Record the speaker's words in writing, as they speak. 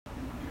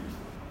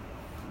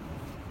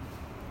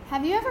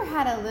Have you ever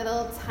had a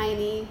little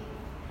tiny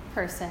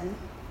person,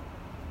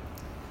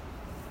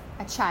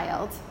 a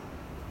child,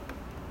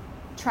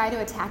 try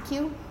to attack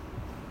you?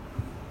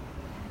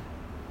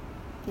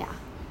 Yeah.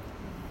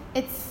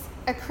 It's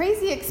a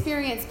crazy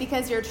experience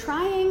because you're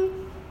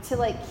trying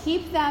to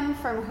keep them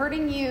from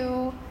hurting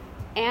you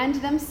and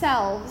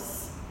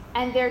themselves,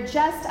 and they're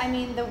just,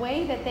 the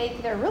way that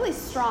they're really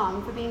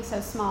strong for being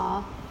so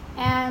small,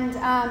 and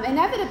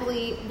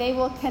inevitably they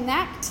will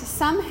connect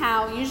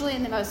somehow, usually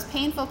in the most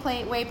painful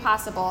way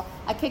possible,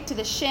 a kick to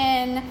the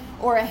shin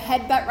or a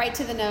headbutt right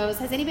to the nose.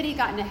 Has anybody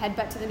gotten a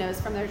headbutt to the nose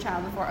from their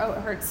child before? Oh, it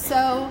hurts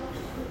so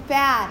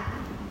bad.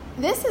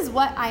 This is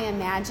what I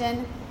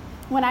imagine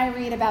when I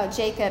read about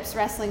Jacob's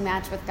wrestling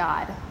match with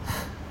God.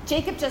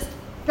 Jacob just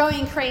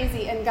going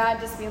crazy and God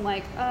just being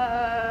like,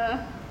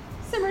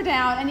 simmer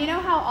down. And you know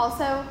how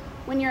also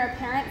when you're a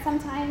parent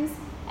sometimes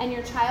and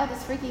your child is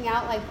freaking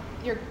out,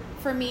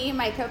 for me,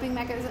 my coping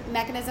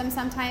mechanism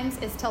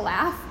sometimes is to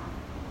laugh,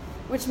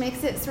 which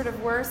makes it sort of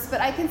worse.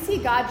 But I can see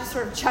God just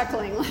sort of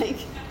chuckling like,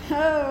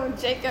 oh,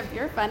 Jacob,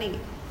 you're funny.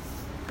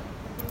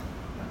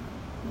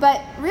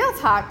 But real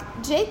talk,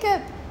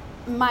 Jacob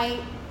might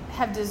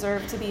have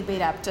deserved to be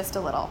beat up just a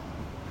little,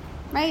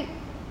 right?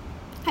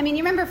 You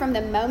remember from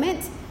the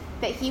moment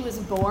that he was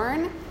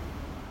born,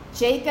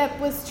 Jacob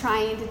was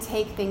trying to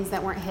take things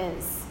that weren't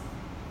his.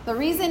 The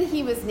reason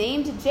he was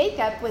named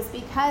Jacob was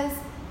because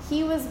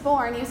he was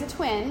born, he was a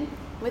twin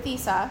with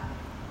Esau,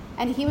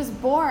 and he was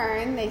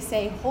born, they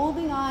say,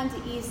 holding on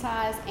to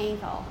Esau's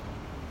ankle,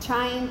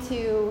 trying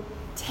to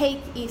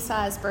take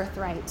Esau's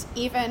birthright,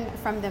 even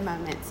from the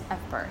moment of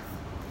birth.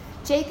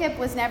 Jacob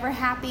was never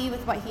happy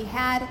with what he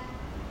had.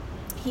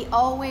 He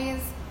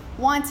always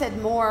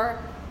wanted more,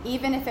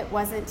 even if it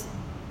wasn't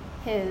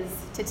his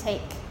to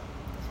take.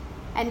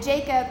 And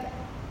Jacob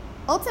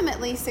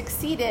ultimately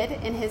succeeded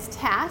in his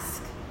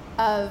task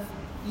of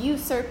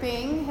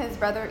usurping his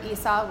brother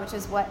Esau, which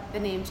is what the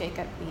name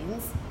Jacob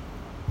means.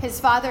 His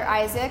father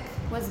Isaac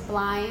was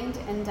blind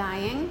and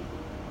dying,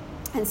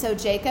 and so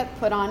Jacob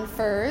put on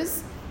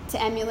furs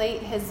to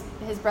emulate his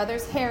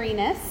brother's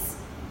hairiness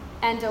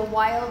and a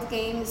wild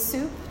game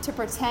soup to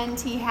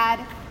pretend he had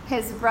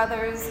his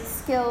brother's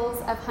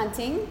skills of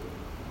hunting,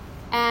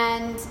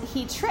 and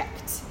he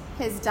tricked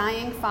his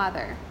dying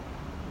father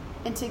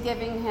into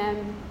giving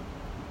him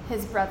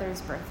his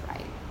brother's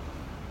birthright.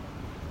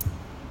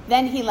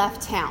 Then he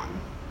left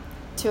town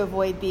to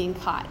avoid being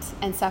caught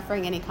and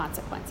suffering any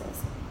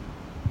consequences.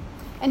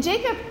 And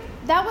Jacob,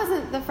 that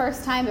wasn't the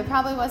first time, it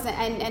probably wasn't,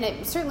 and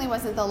it certainly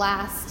wasn't the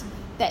last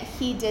that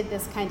he did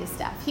this kind of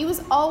stuff. He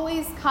was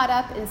always caught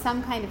up in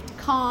some kind of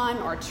con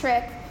or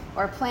trick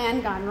or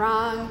plan gone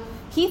wrong.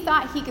 He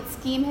thought he could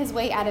scheme his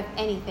way out of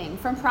anything,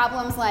 from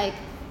problems like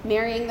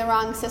marrying the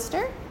wrong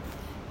sister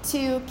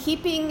to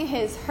keeping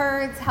his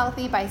herds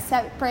healthy by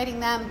separating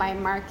them by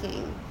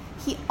marking.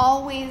 He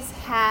always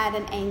had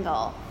an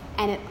angle,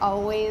 and it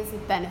always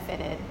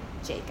benefited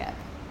Jacob.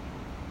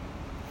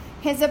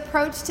 His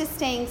approach to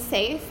staying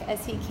safe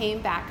as he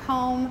came back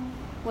home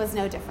was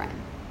no different.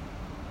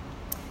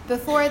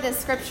 Before the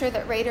scripture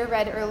that Raider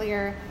read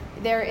earlier,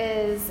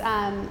 there's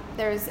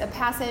a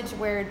passage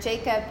where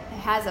Jacob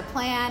has a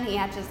plan. He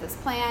hatches this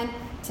plan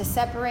to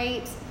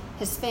separate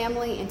his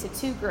family into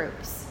two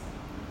groups.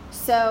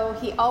 So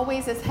he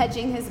always is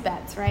hedging his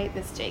bets, right,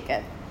 this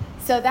Jacob.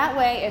 So that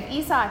way, if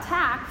Esau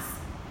attacks,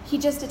 he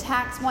just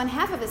attacks one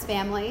half of his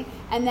family,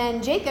 and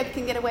then Jacob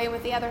can get away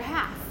with the other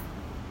half.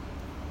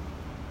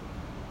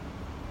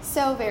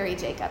 So very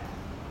Jacob.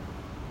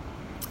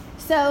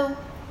 So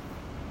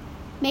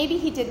maybe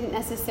he didn't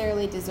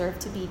necessarily deserve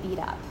to be beat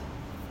up,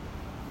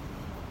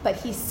 but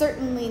he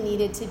certainly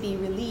needed to be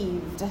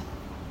relieved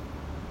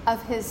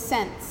of his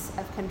sense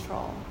of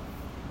control.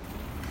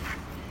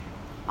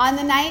 On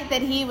the night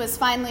that he was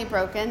finally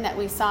broken, that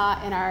we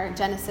saw in our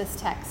Genesis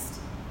text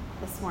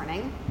this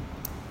morning,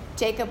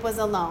 Jacob was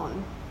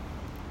alone,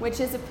 which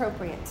is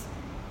appropriate.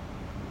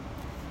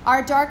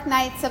 Our dark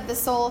nights of the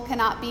soul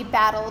cannot be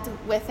battled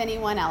with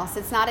anyone else.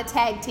 It's not a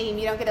tag team.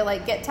 You don't get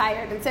to get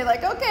tired and say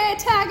okay,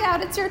 tag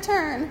out, it's your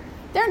turn.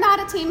 They're not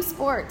a team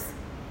sport.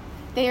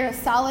 They are a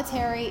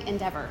solitary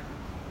endeavor.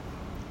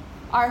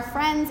 Our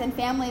friends and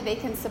family, they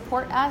can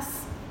support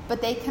us,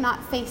 but they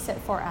cannot face it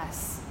for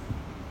us.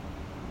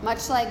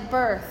 Much like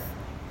birth,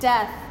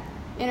 death,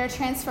 inner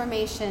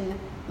transformation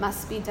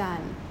must be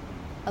done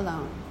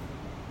alone.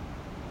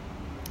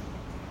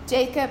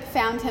 Jacob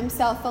found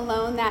himself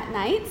alone that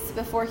night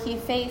before he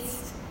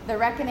faced the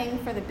reckoning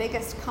for the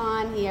biggest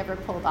con he ever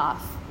pulled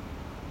off.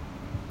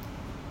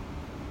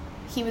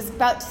 He was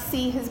about to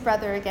see his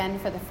brother again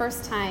for the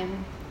first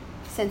time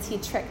since he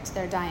tricked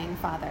their dying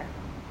father.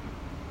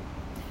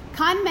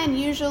 Con men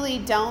usually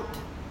don't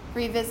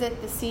revisit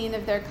the scene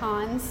of their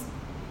cons.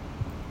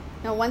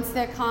 No, once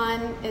their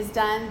con is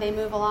done, they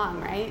move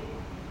along, right?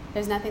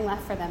 There's nothing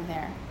left for them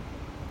there.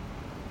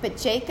 But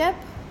Jacob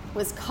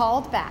was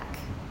called back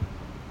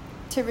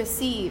to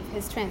receive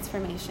his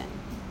transformation.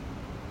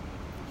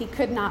 He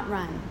could not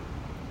run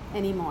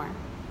anymore.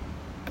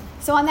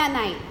 So on that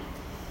night,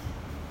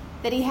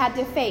 that he had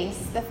to face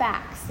the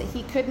facts, that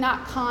he could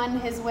not con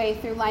his way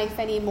through life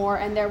anymore,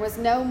 and there was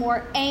no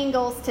more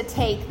angles to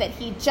take, that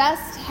he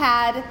just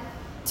had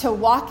to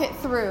walk it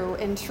through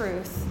in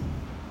truth.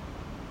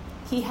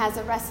 He has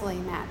a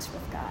wrestling match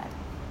with God.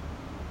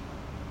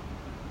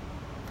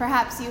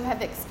 Perhaps you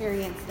have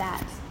experienced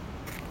that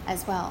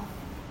as well.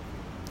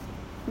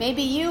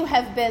 Maybe you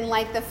have been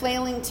like the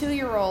flailing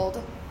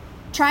 2-year-old,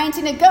 trying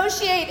to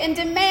negotiate and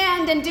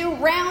demand and do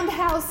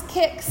roundhouse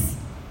kicks,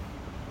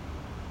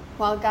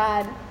 while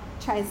God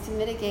tries to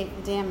mitigate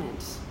the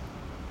damage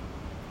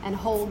and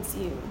holds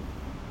you.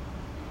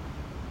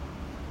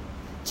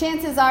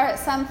 Chances are at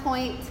some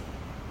point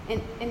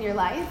in your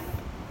life,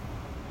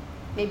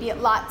 maybe at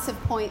lots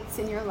of points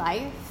in your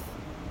life,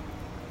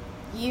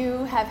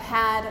 you have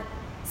had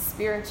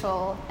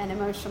spiritual and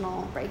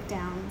emotional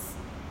breakdowns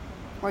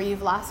where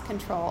you've lost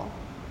control,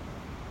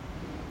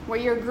 where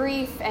your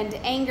grief and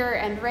anger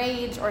and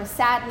rage or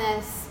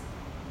sadness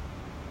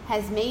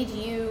has made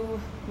you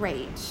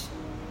rage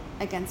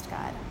against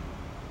God.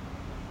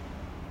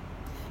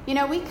 You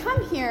know, we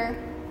come here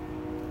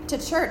to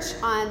church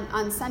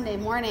on Sunday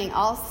morning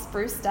all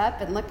spruced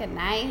up and looking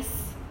nice,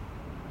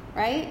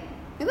 right?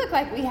 We look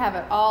like we have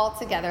it all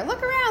together.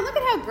 Look around. Look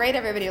at how great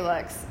everybody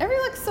looks. Everybody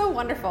looks so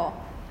wonderful.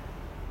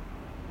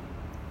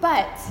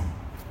 But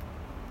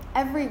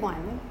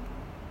everyone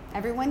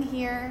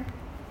here,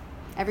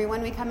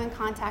 everyone we come in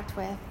contact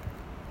with,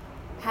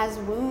 has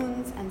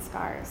wounds and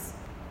scars.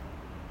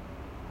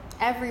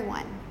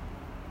 Everyone.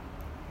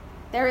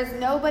 There is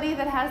nobody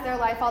that has their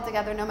life all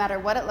together, no matter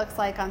what it looks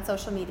like on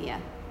social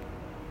media.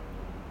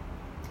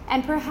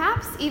 And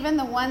perhaps even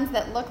the ones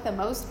that look the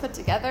most put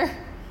together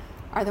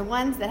are the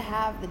ones that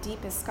have the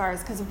deepest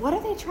scars, because what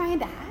are they trying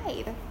to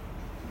hide?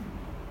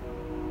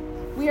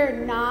 We are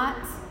not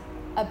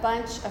a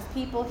bunch of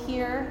people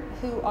here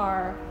who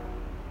are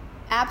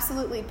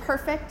absolutely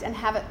perfect and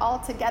have it all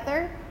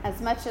together, as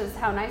much as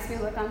how nice we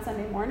look on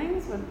Sunday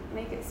mornings would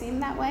make it seem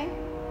that way.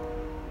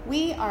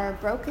 We are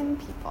broken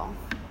people,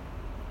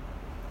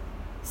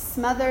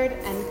 smothered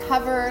and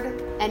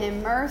covered and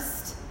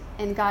immersed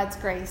in God's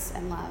grace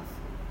and love.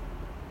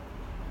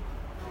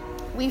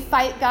 We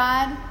fight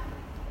God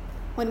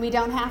when we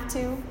don't have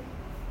to,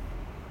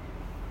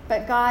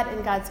 but God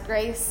in God's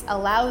grace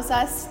allows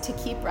us to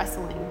keep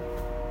wrestling.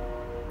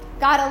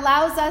 God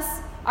allows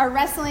us our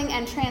wrestling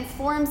and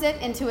transforms it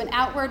into an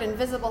outward and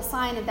visible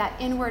sign of that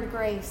inward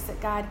grace that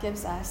God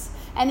gives us.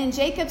 And in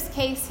Jacob's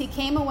case, he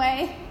came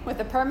away with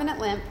a permanent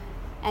limp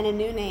and a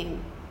new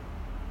name,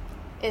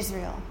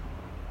 Israel.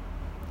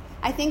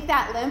 I think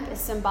that limp is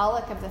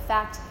symbolic of the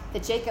fact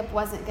that Jacob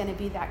wasn't going to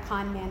be that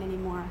con man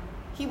anymore.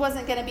 He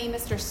wasn't going to be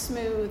Mr.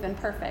 Smooth and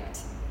perfect.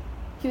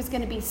 He was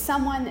going to be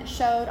someone that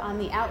showed on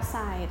the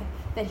outside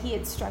that he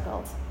had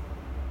struggled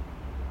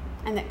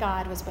and that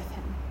God was with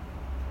him.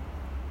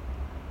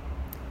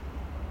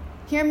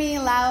 Hear me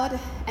loud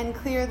and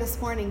clear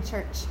this morning,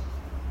 church.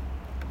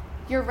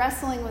 Your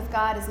wrestling with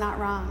God is not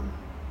wrong.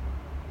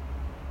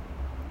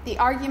 The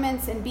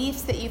arguments and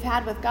beefs that you've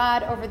had with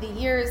God over the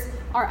years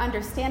are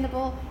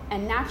understandable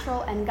and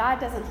natural, and God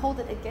doesn't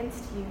hold it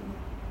against you.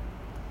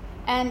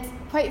 And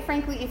quite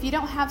frankly, if you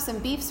don't have some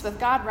beefs with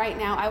God right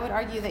now, I would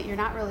argue that you're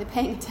not really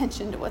paying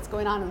attention to what's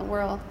going on in the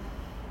world.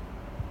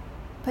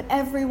 But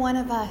every one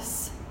of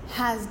us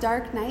has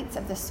dark nights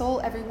of the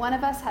soul. Every one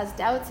of us has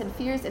doubts and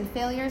fears and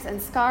failures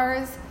and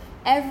scars.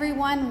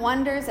 Everyone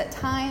wonders at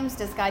times,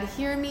 does God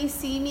hear me,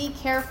 see me,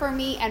 care for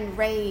me, and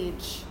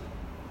rage?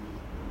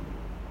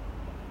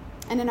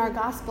 And in our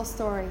gospel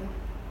story,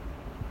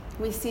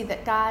 we see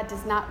that God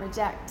does not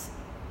reject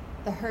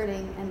the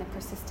hurting and the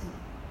persistent.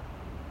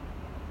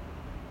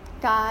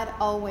 God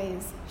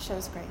always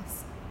shows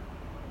grace.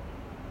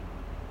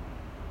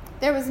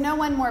 There was no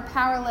one more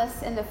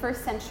powerless in the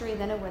first century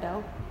than a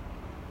widow.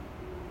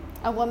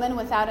 A woman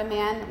without a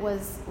man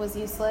was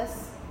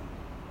useless,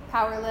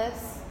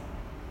 powerless,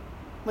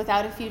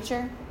 without a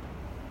future.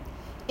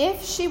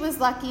 If she was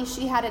lucky,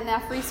 she had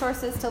enough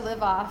resources to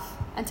live off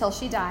until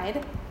she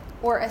died,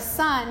 or a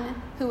son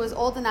who was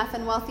old enough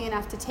and wealthy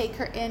enough to take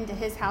her into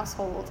his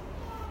household.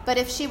 But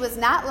if she was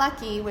not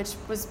lucky, which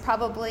was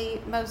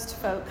probably most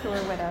folk who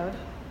were widowed,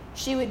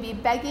 she would be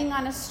begging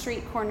on a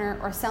street corner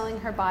or selling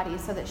her body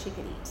so that she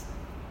could eat.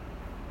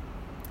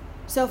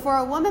 So for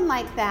a woman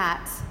like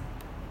that,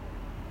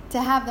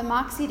 to have the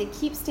moxie to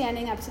keep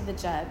standing up to the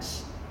judge,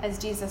 as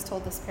Jesus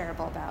told this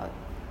parable about,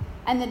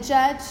 and the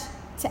judge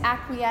to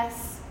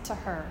acquiesce to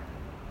her,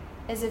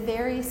 is a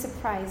very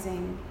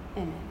surprising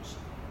image.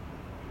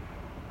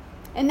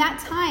 In that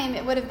time,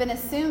 it would have been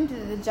assumed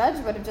that the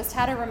judge would have just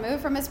had her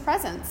removed from his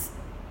presence.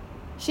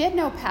 She had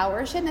no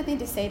power. She had nothing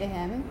to say to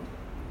him.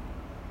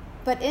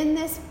 But in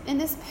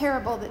this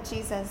parable that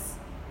Jesus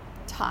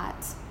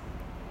taught,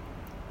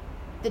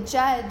 the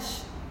judge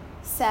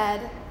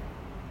said,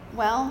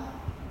 well,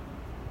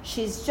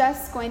 she's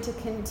just going to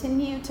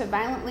continue to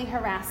violently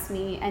harass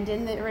me, and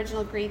in the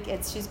original Greek,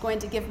 she's going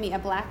to give me a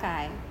black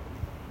eye.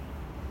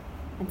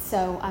 And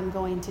so I'm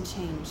going to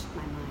change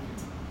my mind.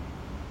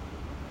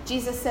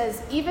 Jesus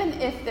says, even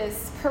if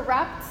this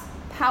corrupt,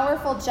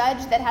 powerful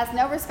judge that has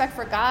no respect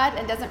for God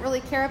and doesn't really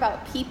care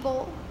about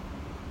people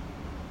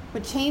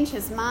would change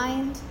his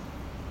mind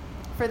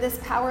for this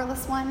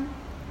powerless one?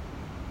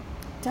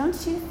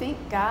 Don't you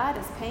think God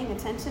is paying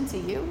attention to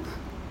you?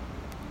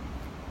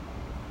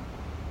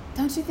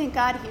 Don't you think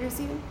God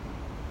hears you?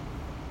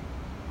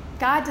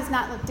 God does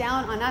not look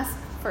down on us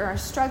for our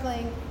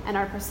struggling and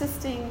our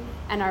persisting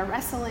and our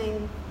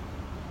wrestling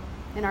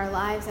in our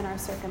lives and our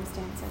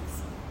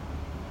circumstances.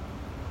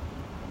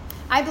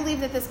 I believe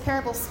that this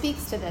parable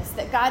speaks to this,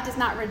 that God does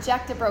not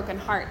reject a broken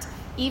heart,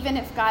 even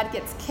if God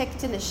gets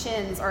kicked in the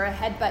shins or a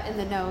headbutt in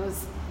the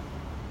nose.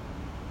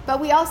 But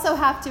we also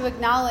have to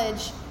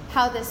acknowledge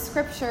how this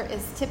scripture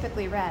is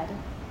typically read.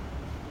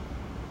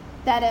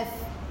 That if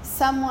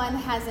someone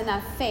has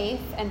enough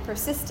faith and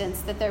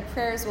persistence, that their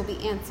prayers will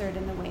be answered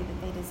in the way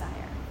that they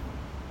desire.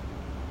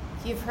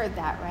 You've heard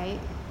that, right?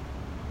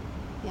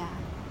 Yeah.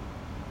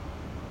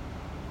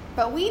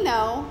 But we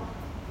know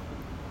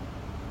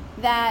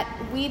that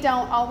we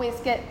don't always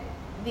get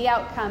the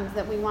outcomes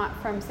that we want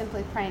from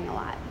simply praying a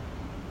lot,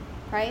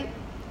 right?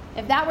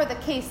 If that were the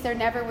case, there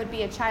never would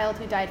be a child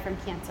who died from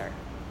cancer,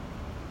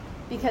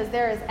 because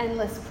there is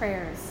endless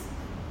prayers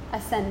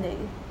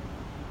ascending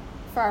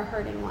for our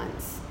hurting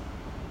ones.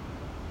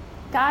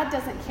 God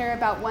doesn't care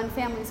about one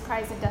family's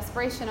cries of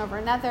desperation over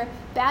another.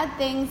 Bad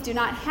things do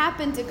not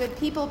happen to good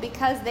people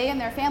because they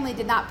and their family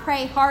did not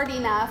pray hard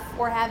enough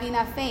or have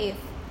enough faith.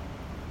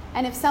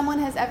 And if someone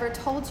has ever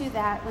told you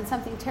that when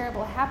something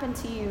terrible happened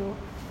to you,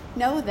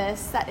 know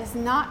this, that is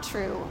not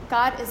true.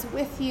 God is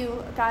with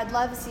you. God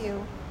loves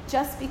you.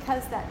 Just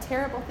because that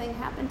terrible thing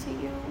happened to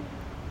you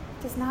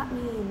does not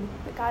mean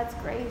that God's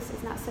grace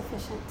is not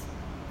sufficient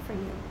for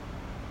you.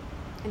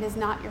 It is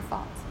not your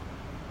fault.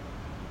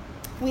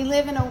 We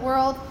live in a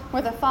world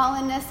where the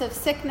fallenness of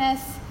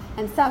sickness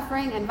and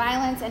suffering and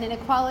violence and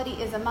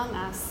inequality is among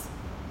us.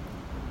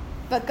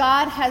 But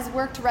God has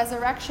worked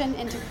resurrection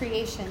into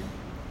creation.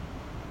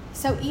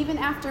 So even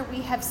after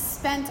we have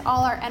spent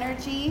all our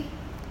energy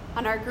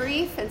on our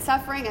grief and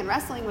suffering and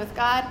wrestling with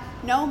God,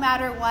 no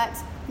matter what,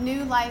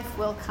 new life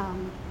will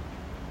come.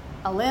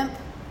 A limp,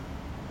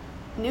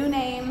 new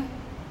name,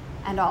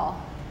 and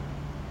all.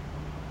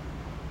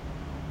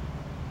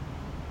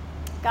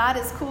 God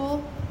is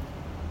cool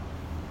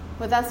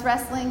with us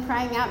wrestling,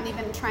 crying out, and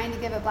even trying to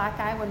give a black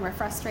eye when we're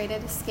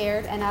frustrated,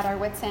 scared, and at our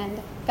wits'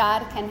 end.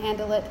 God can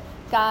handle it.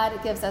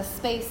 God gives us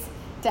space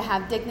to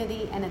have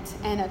dignity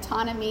and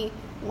autonomy.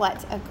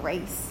 What a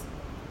grace.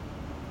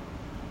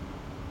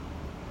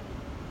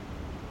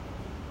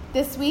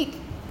 This week,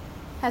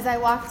 as I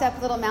walked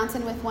up Little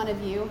Mountain with one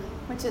of you,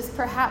 which is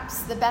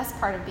perhaps the best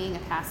part of being a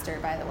pastor,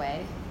 by the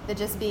way, the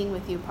just being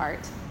with you part.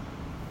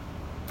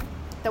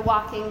 The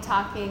walking,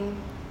 talking,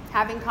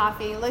 having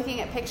coffee, looking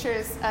at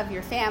pictures of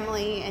your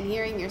family and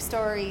hearing your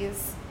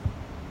stories.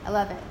 I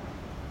love it.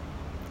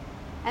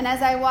 And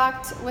as I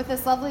walked with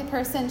this lovely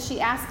person, she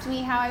asked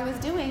me how I was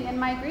doing in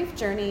my grief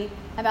journey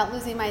about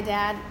losing my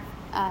dad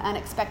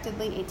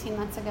unexpectedly 18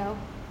 months ago.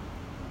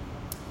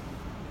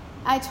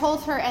 I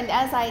told her, and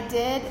as I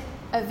did,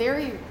 a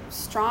very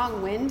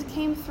strong wind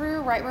came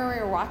through right where we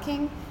were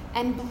walking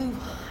and blew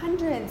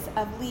hundreds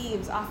of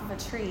leaves off of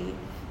a tree,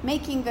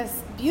 making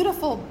this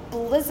beautiful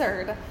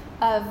blizzard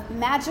of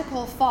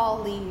magical fall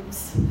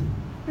leaves.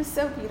 It was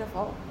so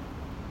beautiful.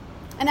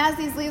 And as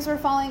these leaves were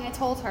falling, I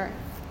told her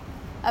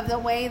of the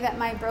way that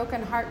my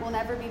broken heart will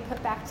never be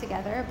put back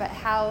together, but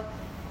how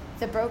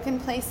the broken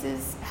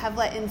places have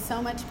let in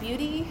so much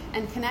beauty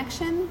and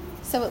connection,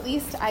 so at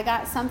least I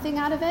got something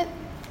out of it.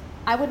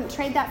 I wouldn't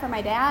trade that for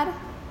my dad,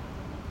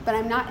 but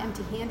I'm not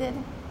empty-handed.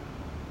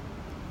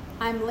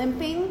 I'm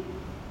limping,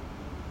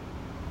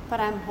 but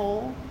I'm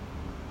whole.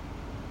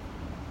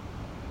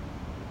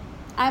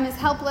 I'm as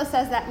helpless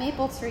as that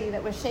maple tree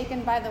that was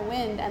shaken by the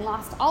wind and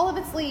lost all of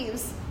its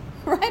leaves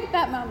right at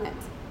that moment.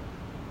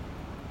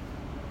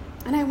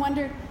 And I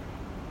wondered,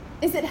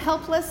 is it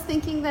helpless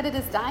thinking that it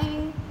is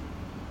dying?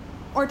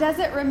 Or does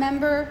it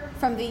remember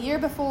from the year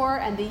before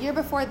and the year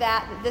before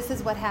that this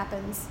is what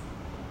happens?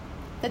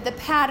 That the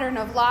pattern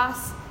of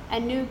loss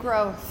and new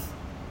growth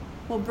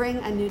will bring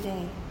a new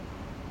day.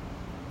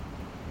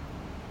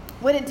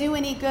 Would it do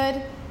any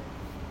good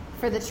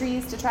for the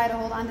trees to try to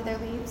hold on to their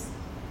leaves?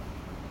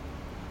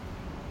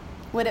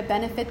 Would it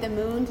benefit the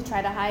moon to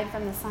try to hide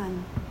from the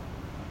sun?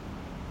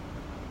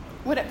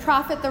 Would it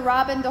profit the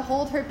robin to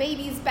hold her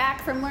babies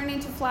back from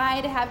learning to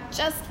fly, to have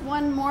just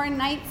one more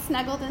night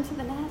snuggled into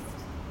the nest?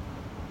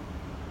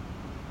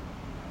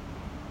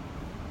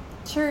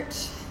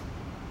 Church,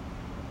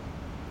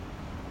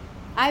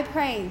 I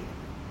pray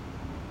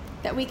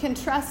that we can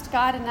trust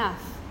God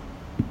enough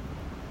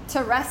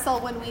to wrestle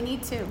when we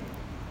need to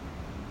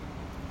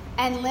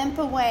and limp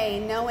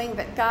away knowing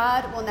that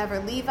God will never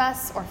leave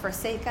us or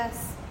forsake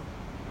us.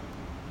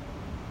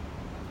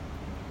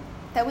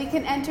 That we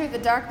can enter the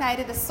dark night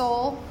of the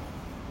soul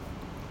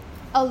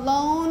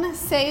alone,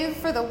 save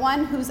for the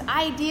one whose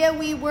idea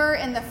we were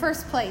in the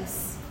first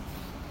place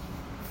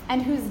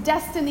and whose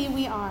destiny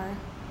we are.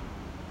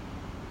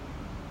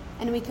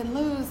 And we can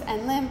lose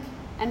and limp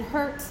and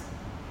hurt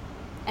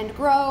and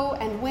grow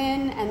and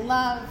win and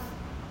love,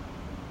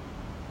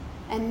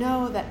 and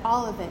know that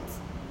all of it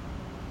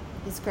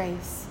is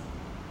grace.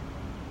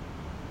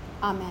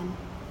 Amen.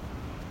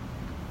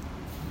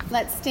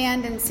 Let's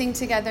stand and sing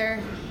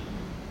together.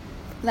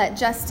 Let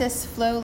justice flow